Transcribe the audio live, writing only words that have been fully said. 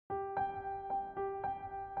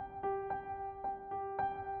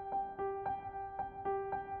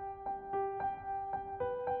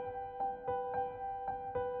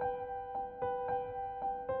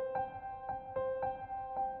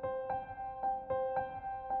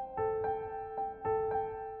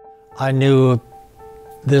I knew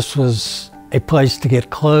this was a place to get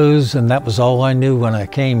clothes, and that was all I knew when I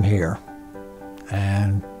came here.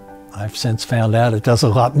 And I've since found out it does a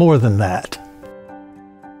lot more than that.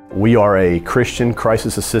 We are a Christian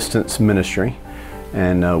crisis assistance ministry,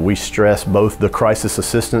 and we stress both the crisis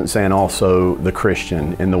assistance and also the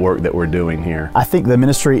Christian in the work that we're doing here. I think the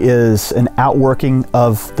ministry is an outworking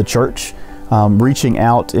of the church, reaching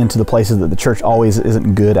out into the places that the church always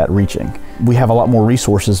isn't good at reaching. We have a lot more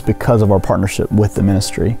resources because of our partnership with the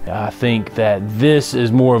ministry. I think that this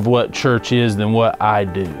is more of what church is than what I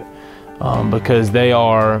do, because they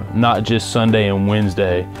are not just Sunday and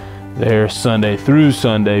Wednesday. They're Sunday through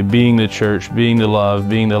Sunday, being the church, being the love,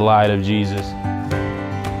 being the light of Jesus.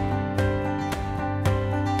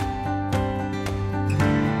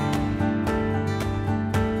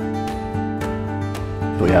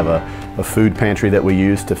 We have a food pantry that we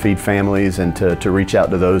use to feed families and to reach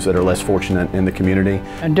out to those that are less fortunate in the community.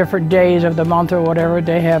 On different days of the month or whatever,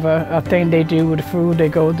 they have a thing they do with food. They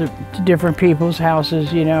go to different people's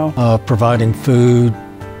houses, you know. Providing food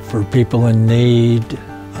for people in need.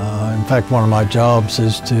 In fact, one of my jobs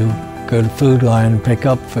is to go to Food Line and pick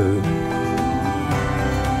up food.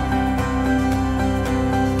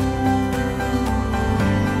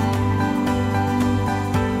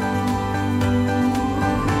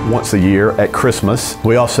 Once a year at Christmas,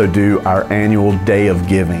 we also do our annual Day of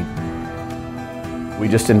Giving. We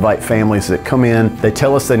just invite families that come in, they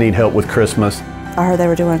tell us they need help with Christmas. I heard they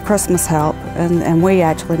were doing Christmas help, and we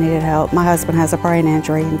actually needed help. My husband has a brain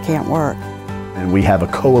injury and can't work. And we have a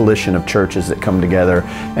coalition of churches that come together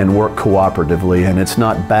and work cooperatively, and it's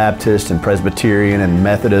not Baptist and Presbyterian and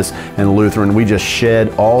Methodist and Lutheran. We just shed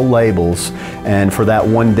all labels, and for that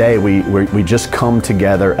one day we just come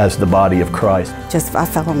together as the body of Christ. I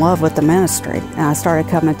fell in love with the ministry, and I started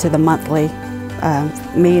coming to the monthly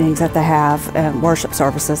meetings that they have and worship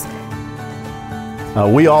services.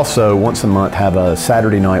 We also, once a month, have a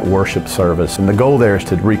Saturday night worship service, and the goal there is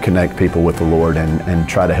to reconnect people with the Lord and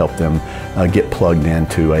try to help them get plugged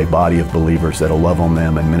into a body of believers that'll love on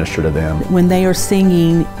them and minister to them. When they are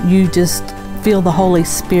singing, you just feel the Holy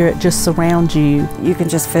Spirit just surround you. You can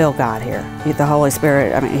just feel God here. The Holy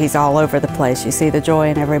Spirit, I mean, He's all over the place. You see the joy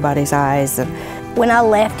in everybody's eyes. When I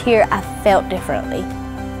left here, I felt differently,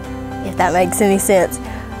 if that makes any sense.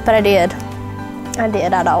 But I did.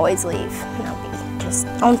 I'd always leave. Just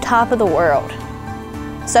on top of the world.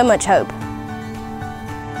 So much hope.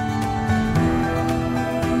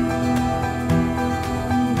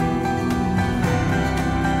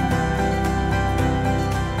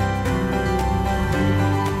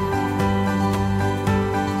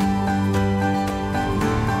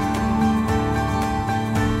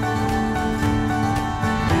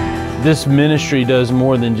 This ministry does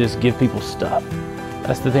more than just give people stuff.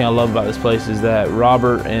 That's the thing I love about this place, is that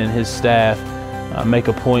Robert and his staff make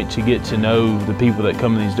a point to get to know the people that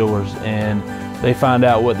come in these doors, and they find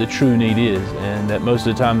out what the true need is, and that most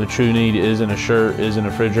of the time the true need isn't a shirt, isn't a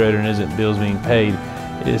refrigerator, and isn't bills being paid.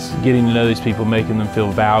 It's getting to know these people, making them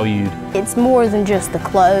feel valued. It's more than just the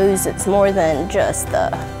clothes, it's more than just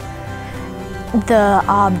the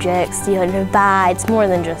objects, you know, to buy. It's more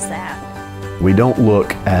than just that. We don't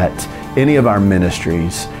look at any of our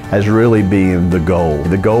ministries as really being the goal.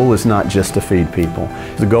 The goal is not just to feed people.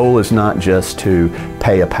 The goal is not just to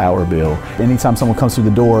pay a power bill. Anytime someone comes through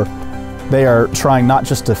the door, they are trying not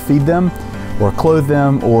just to feed them or clothe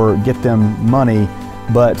them or get them money,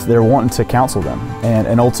 but they're wanting to counsel them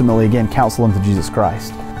and ultimately, again, counsel them to Jesus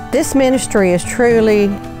Christ. This ministry is truly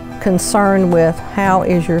concerned with how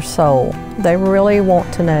is your soul. They really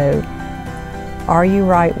want to know, are you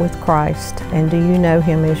right with Christ, and do you know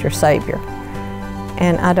Him as your Savior?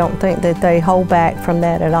 And I don't think that they hold back from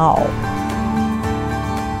that at all.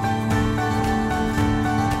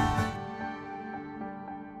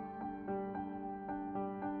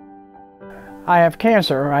 I have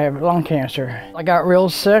cancer. I have lung cancer. I got real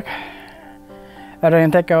sick. I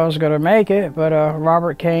didn't think I was going to make it, but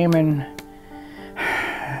Robert came and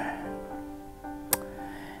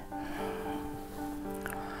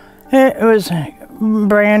it was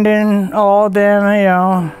Brandon, all of them, you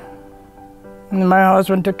know. My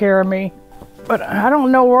husband took care of me. But I don't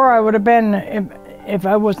know where I would have been if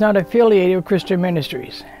I was not affiliated with Christian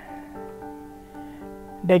Ministries.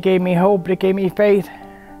 They gave me hope, they gave me faith.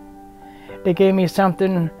 They gave me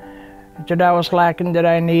something that I was lacking, that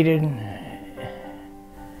I needed.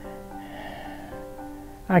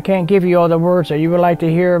 I can't give you all the words that you would like to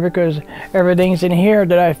hear, because everything's in here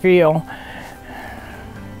that I feel.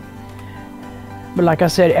 But like I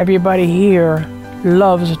said, everybody here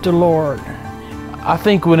loves the Lord. I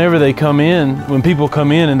think whenever they come in, when people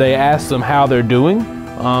come in and they ask them how they're doing,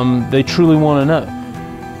 they truly want to know.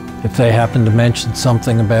 If they happen to mention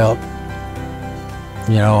something about,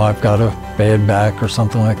 you know, I've got a bad back or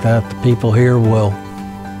something like that, the people here will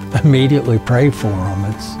immediately pray for them.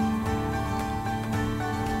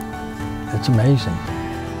 It's amazing.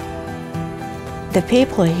 The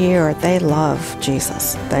people here, they love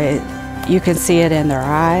Jesus. You can see it in their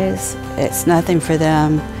eyes. It's nothing for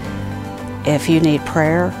them if you need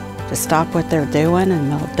prayer to stop what they're doing in the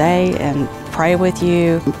middle of the day and pray with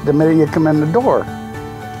you. The minute you come in the door,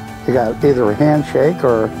 you got either a handshake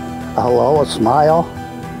or a hello, a smile,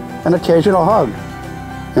 an occasional hug.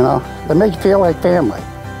 You know, they make you feel like family.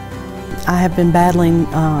 I have been battling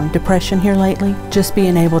depression here lately. Just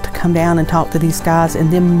being able to come down and talk to these guys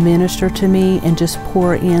and them minister to me and just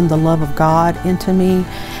pour in the love of God into me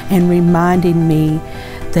and reminding me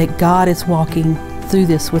that God is walking through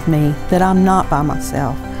this with me, that I'm not by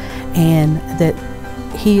myself, and that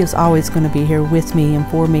He is always going to be here with me and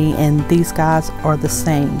for me, and these guys are the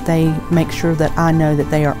same. They make sure that I know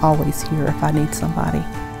that they are always here if I need somebody.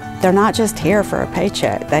 They're not just here for a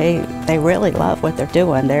paycheck. They really love what they're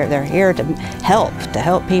doing. They're here to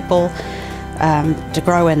help people to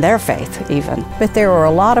grow in their faith even. But there are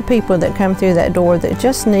a lot of people that come through that door that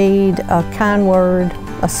just need a kind word,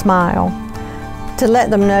 a smile, to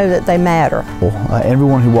let them know that they matter.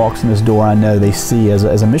 Everyone who walks in this door, I know they see as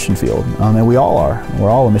a mission field, and we all are.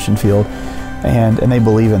 We're all a mission field, and they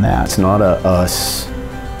believe in that. It's not a us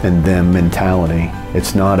and them mentality.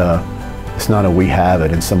 It's not a we have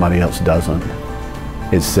it and somebody else doesn't.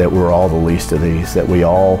 It's that we're all the least of these, that we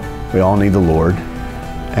all need the Lord,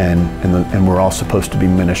 and we're all supposed to be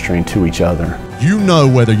ministering to each other. You know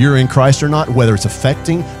whether you're in Christ or not, whether it's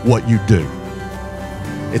affecting what you do.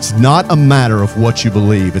 It's not a matter of what you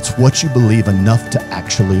believe, it's what you believe enough to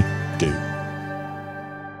actually